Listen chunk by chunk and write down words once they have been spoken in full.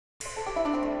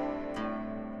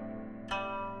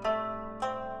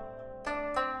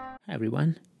Hi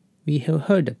everyone, we have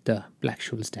heard of the Black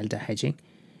Scholes delta hedging,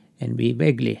 and we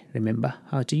vaguely remember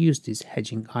how to use this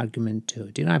hedging argument to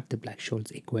derive the Black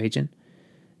Scholes equation.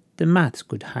 The maths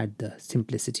could hide the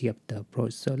simplicity of the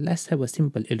approach, so let's have a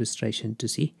simple illustration to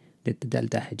see that the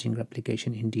delta hedging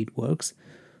replication indeed works.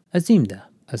 Assume the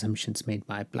assumptions made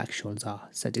by Black Scholes are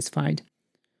satisfied.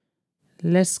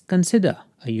 Let's consider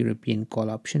a European call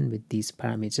option with these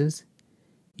parameters.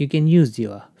 You can use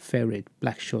your favorite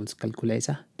Black Scholes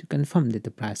calculator to confirm that the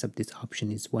price of this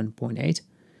option is 1.8.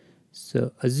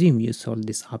 So assume you sold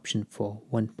this option for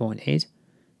 1.8, so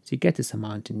you get this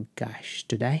amount in cash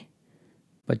today.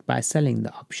 But by selling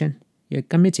the option, you're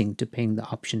committing to paying the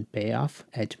option payoff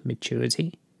at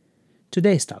maturity.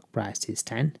 Today's stock price is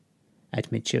 10.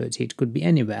 At maturity, it could be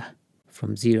anywhere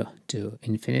from 0 to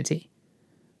infinity.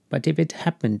 But if it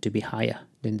happened to be higher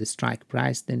than the strike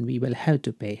price, then we will have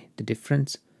to pay the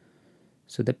difference.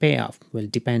 So the payoff will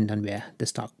depend on where the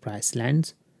stock price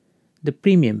lands. The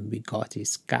premium we got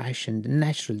is cash, and the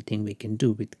natural thing we can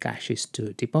do with cash is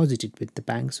to deposit it with the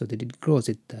bank so that it grows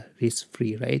at the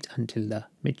risk-free rate until the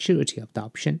maturity of the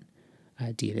option.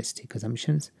 Idealistic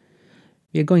assumptions.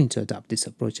 We are going to adopt this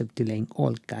approach of delaying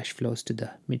all cash flows to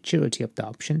the maturity of the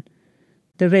option.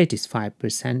 The rate is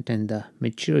 5% and the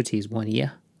maturity is 1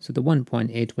 year. So the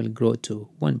 1.8 will grow to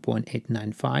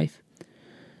 1.895.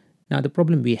 Now the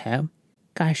problem we have,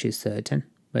 cash is certain,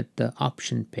 but the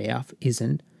option payoff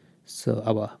isn't. So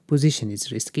our position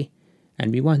is risky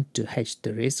and we want to hedge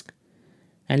the risk.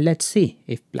 And let's see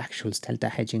if Black Scholes delta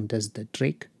hedging does the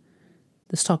trick.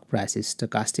 The stock price is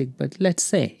stochastic, but let's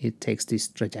say it takes this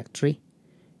trajectory.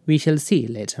 We shall see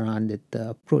later on that the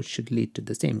approach should lead to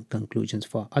the same conclusions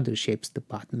for other shapes the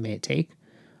path may take.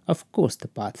 Of course, the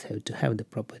paths have to have the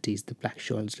properties the Black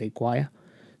Scholes require.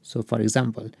 So for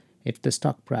example, if the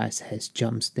stock price has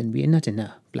jumps, then we are not in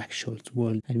a Black Scholes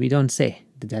world, and we don't say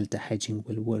the delta hedging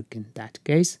will work in that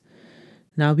case.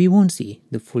 Now we won't see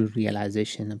the full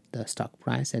realization of the stock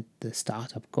price at the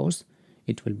start, of course.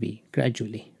 It will be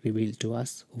gradually revealed to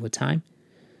us over time.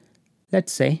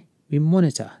 Let's say we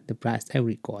monitor the price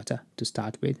every quarter to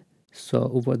start with. So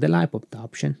over the life of the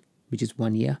option, which is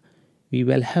 1 year, we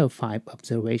will have 5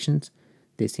 observations,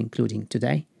 this including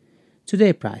today.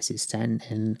 Today price is 10,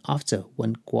 and after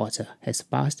 1 quarter has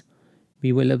passed,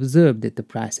 we will observe that the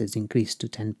price has increased to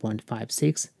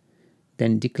 10.56,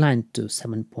 then declined to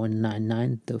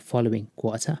 7.99 the following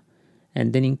quarter,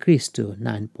 and then increased to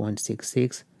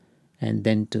 9.66, and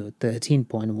then to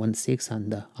 13.16 on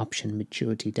the option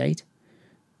maturity date.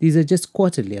 These are just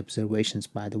quarterly observations,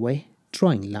 by the way.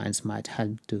 Drawing lines might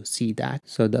help to see that.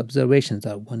 So the observations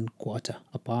are 1 quarter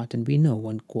apart, and we know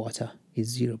 1 quarter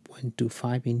is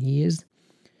 0.25 in years.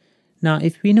 Now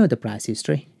if we know the price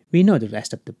history, we know the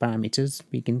rest of the parameters,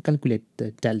 we can calculate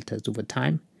the deltas over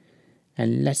time.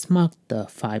 And let's mark the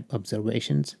 5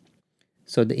 observations.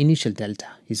 So the initial delta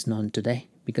is known today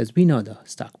because we know the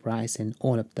stock price and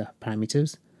all of the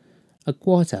parameters. A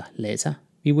quarter later,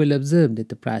 we will observe that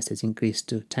the price has increased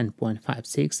to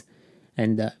 10.56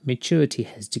 and the maturity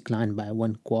has declined by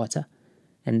 1 quarter,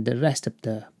 and the rest of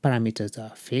the parameters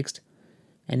are fixed.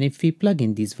 And if we plug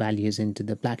in these values into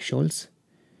the Black Scholes,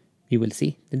 we will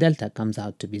see the delta comes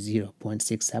out to be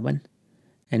 0.67.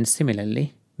 And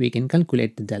similarly, we can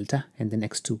calculate the delta in the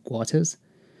next 2 quarters.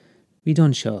 We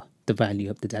don't show the value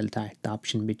of the delta at the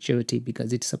option maturity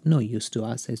because it's of no use to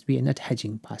us as we are not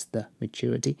hedging past the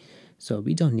maturity. So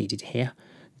we don't need it here,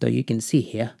 though you can see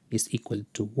here is equal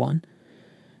to 1.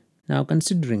 Now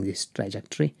considering this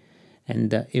trajectory and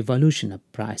the evolution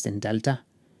of price and delta,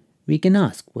 we can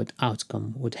ask what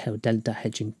outcome would have delta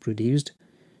hedging produced.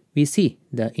 We see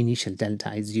the initial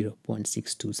delta is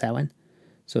 0.627,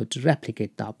 so to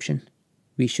replicate the option,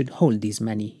 we should hold these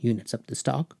many units of the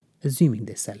stock, assuming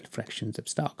they sell fractions of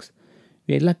stocks.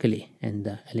 We are luckily in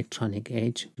the electronic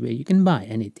age where you can buy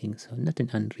anything, so not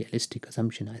an unrealistic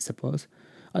assumption, I suppose.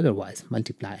 Otherwise,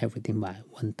 multiply everything by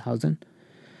 1000.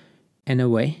 In a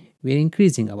way, we are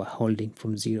increasing our holding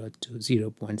from 0 to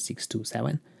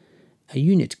 0.627. A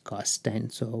unit costs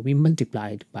 10, so we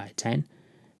multiply it by 10,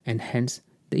 and hence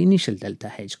the initial delta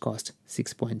hedge cost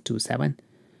 6.27.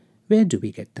 Where do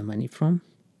we get the money from?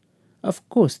 Of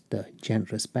course, the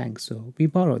generous bank, so we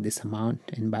borrow this amount,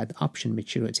 and by the option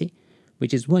maturity,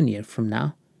 which is 1 year from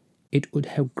now, it would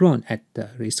have grown at the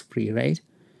risk-free rate.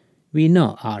 We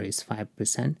know R is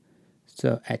 5%,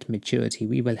 so at maturity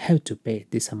we will have to pay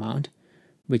this amount,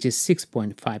 which is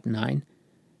 6.59,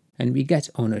 and we get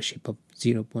ownership of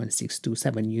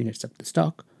 0.627 units of the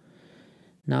stock.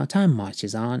 Now time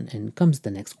marches on and comes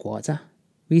the next quarter.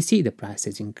 We see the price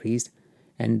has increased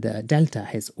and the delta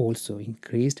has also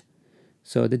increased.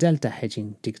 So the delta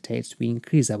hedging dictates we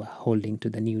increase our holding to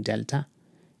the new delta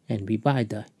and we buy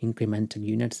the incremental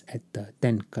units at the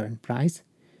then current price.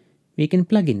 We can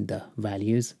plug in the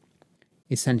values.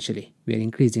 Essentially, we are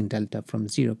increasing delta from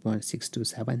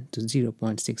 0.627 to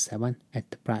 0.67 at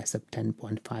the price of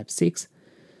 10.56.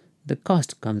 The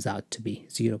cost comes out to be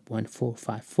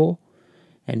 0.454,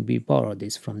 and we borrow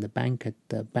this from the bank at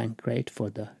the bank rate for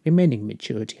the remaining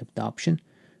maturity of the option,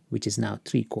 which is now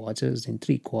 3 quarters, and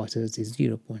 3 quarters is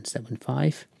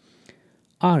 0.75.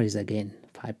 R is again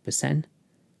 5%,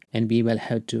 and we will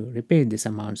have to repay this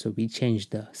amount, so we change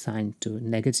the sign to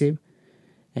negative,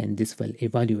 and this will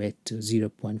evaluate to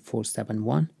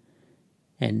 0.471,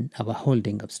 and our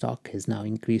holding of stock has now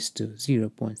increased to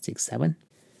 0.67.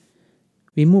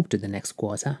 We move to the next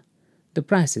quarter. The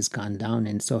price has gone down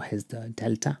and so has the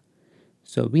delta.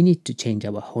 So we need to change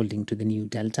our holding to the new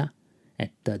delta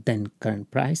at the then current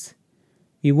price.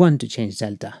 We want to change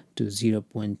delta to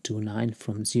 0.29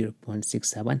 from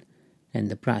 0.67 and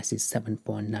the price is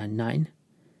 7.99.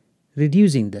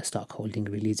 Reducing the stock holding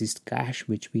releases cash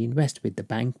which we invest with the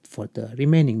bank for the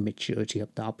remaining maturity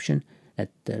of the option at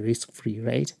the risk-free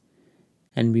rate.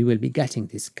 And we will be getting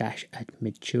this cash at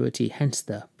maturity, hence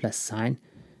the plus sign,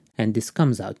 and this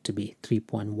comes out to be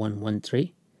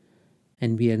 3.113,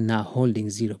 and we are now holding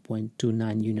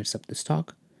 0.29 units of the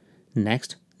stock.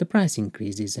 Next, the price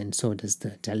increases and so does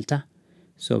the delta,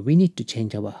 so we need to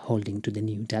change our holding to the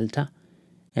new delta,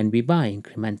 and we buy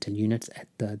incremental units at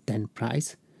the then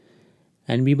price,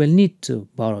 and we will need to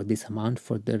borrow this amount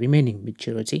for the remaining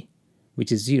maturity,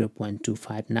 which is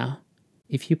 0.25 now.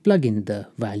 If you plug in the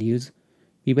values,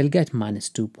 we will get minus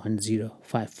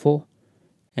 2.054,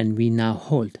 and we now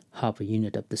hold half a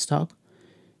unit of the stock.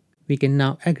 We can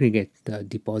now aggregate the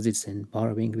deposits and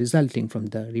borrowing resulting from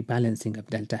the rebalancing of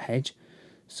delta hedge,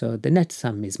 so the net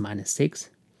sum is minus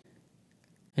 6.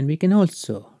 And we can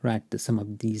also write the sum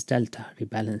of these delta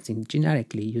rebalancing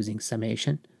generically using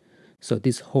summation, so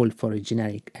this hold for a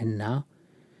generic n now.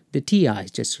 The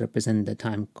TIs just represent the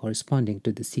time corresponding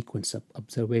to the sequence of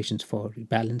observations for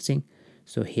rebalancing,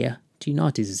 so here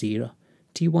T0 is 0,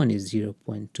 T1 is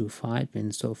 0.25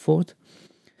 and so forth.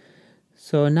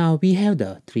 So now we have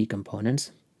the 3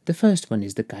 components. The first one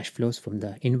is the cash flows from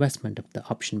the investment of the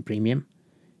option premium.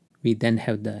 We then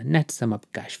have the net sum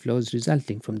of cash flows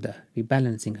resulting from the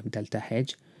rebalancing of delta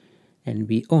hedge, and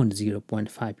we own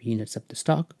 0.5 units of the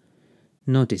stock.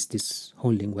 Notice this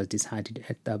holding was decided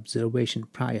at the observation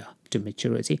prior to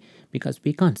maturity because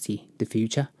we can't see the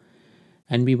future.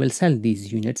 And we will sell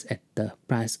these units at the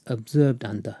price observed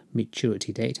on the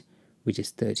maturity date, which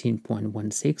is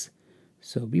 13.16,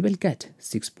 so we will get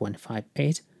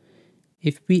 6.58.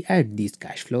 If we add these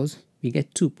cash flows, we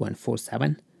get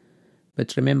 2.47,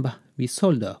 but remember, we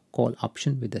sold the call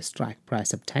option with a strike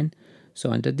price of 10,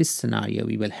 so under this scenario,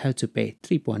 we will have to pay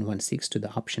 3.16 to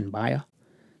the option buyer.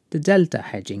 The delta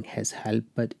hedging has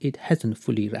helped, but it hasn't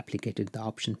fully replicated the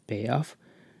option payoff.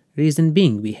 Reason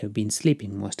being, we have been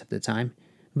sleeping most of the time,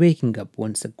 waking up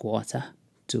once a quarter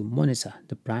to monitor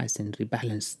the price and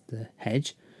rebalance the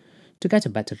hedge. To get a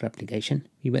better replication,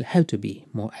 we will have to be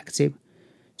more active.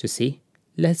 To see,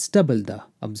 let's double the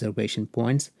observation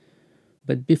points.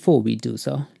 But before we do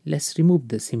so, let's remove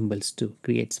the symbols to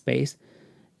create space.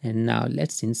 And now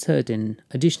let's insert an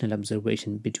additional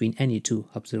observation between any 2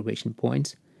 observation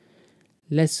points.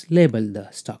 Let's label the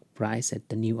stock price at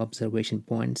the new observation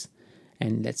points,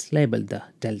 and let's label the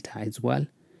delta as well.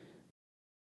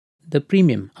 The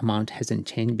premium amount hasn't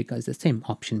changed because the same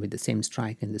option with the same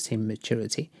strike and the same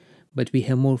maturity, but we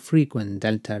have more frequent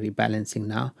delta rebalancing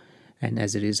now, and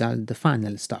as a result the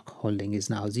final stock holding is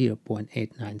now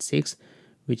 0.896,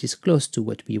 which is close to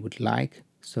what we would like.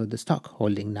 So the stock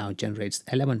holding now generates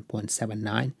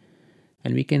 11.79,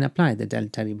 and we can apply the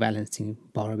delta rebalancing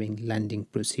borrowing lending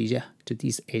procedure to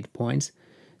these 8 points.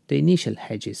 The initial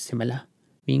hedge is similar.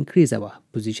 We increase our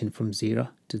position from 0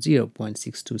 to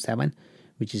 0.627,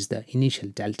 which is the initial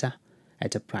delta,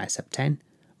 at a price of 10,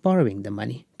 borrowing the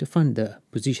money to fund the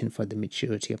position for the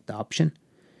maturity of the option.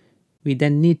 We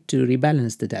then need to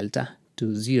rebalance the delta to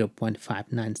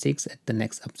 0.596 at the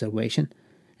next observation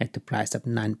at the price of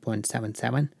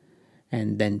 9.77,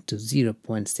 and then to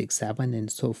 0.67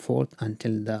 and so forth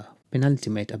until the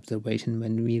penultimate observation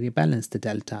when we rebalance the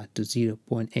delta to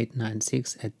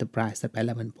 0.896 at the price of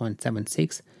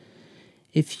 11.76.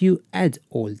 If you add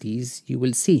all these, you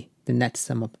will see the net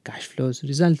sum of cash flows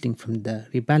resulting from the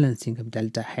rebalancing of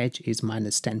delta hedge is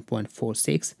minus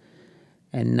 10.46.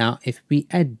 And now if we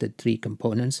add the 3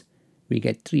 components, we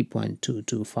get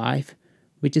 3.225,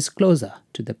 which is closer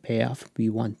to the payoff we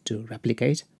want to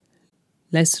replicate.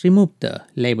 Let's remove the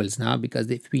labels now,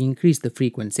 because if we increase the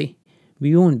frequency,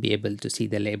 we won't be able to see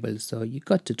the labels, so you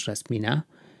got to trust me now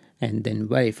and then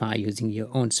verify using your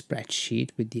own spreadsheet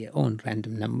with your own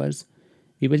random numbers.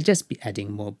 We will just be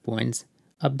adding more points,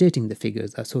 updating the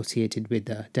figures associated with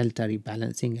the delta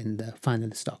rebalancing and the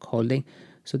final stock holding.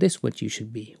 So this is what you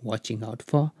should be watching out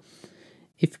for.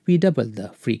 If we double the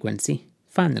frequency,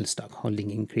 final stock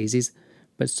holding increases,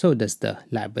 but so does the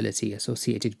liability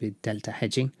associated with delta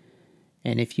hedging.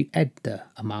 And if you add the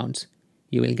amounts,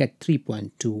 you will get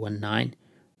 3.219,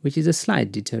 which is a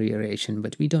slight deterioration,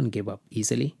 but we don't give up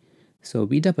easily. So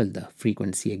we double the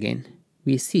frequency again.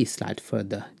 We see slight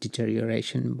further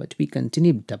deterioration, but we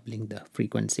continue doubling the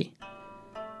frequency.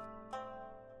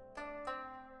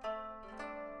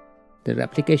 The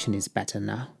replication is better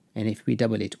now, and if we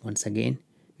double it once again,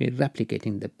 we're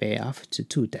replicating the payoff to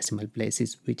 2 decimal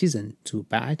places, which isn't too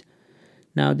bad.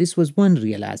 Now this was one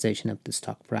realization of the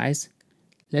stock price.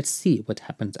 Let's see what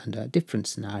happens under a different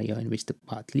scenario in which the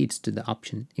path leads to the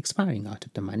option expiring out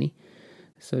of the money.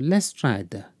 So let's try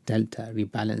the delta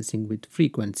rebalancing with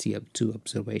frequency of 2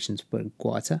 observations per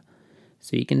quarter.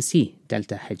 So you can see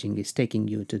delta hedging is taking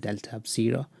you to delta of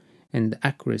 0, and the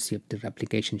accuracy of the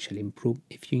replication shall improve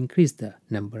if you increase the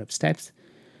number of steps.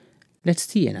 Let's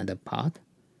see another path.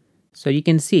 So you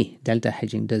can see delta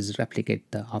hedging does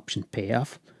replicate the option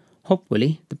payoff.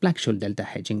 Hopefully the Black Scholes delta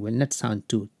hedging will not sound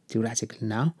too theoretical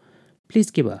now. Please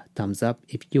give a thumbs up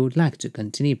if you would like to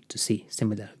continue to see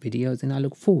similar videos, and I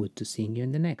look forward to seeing you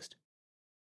in the next.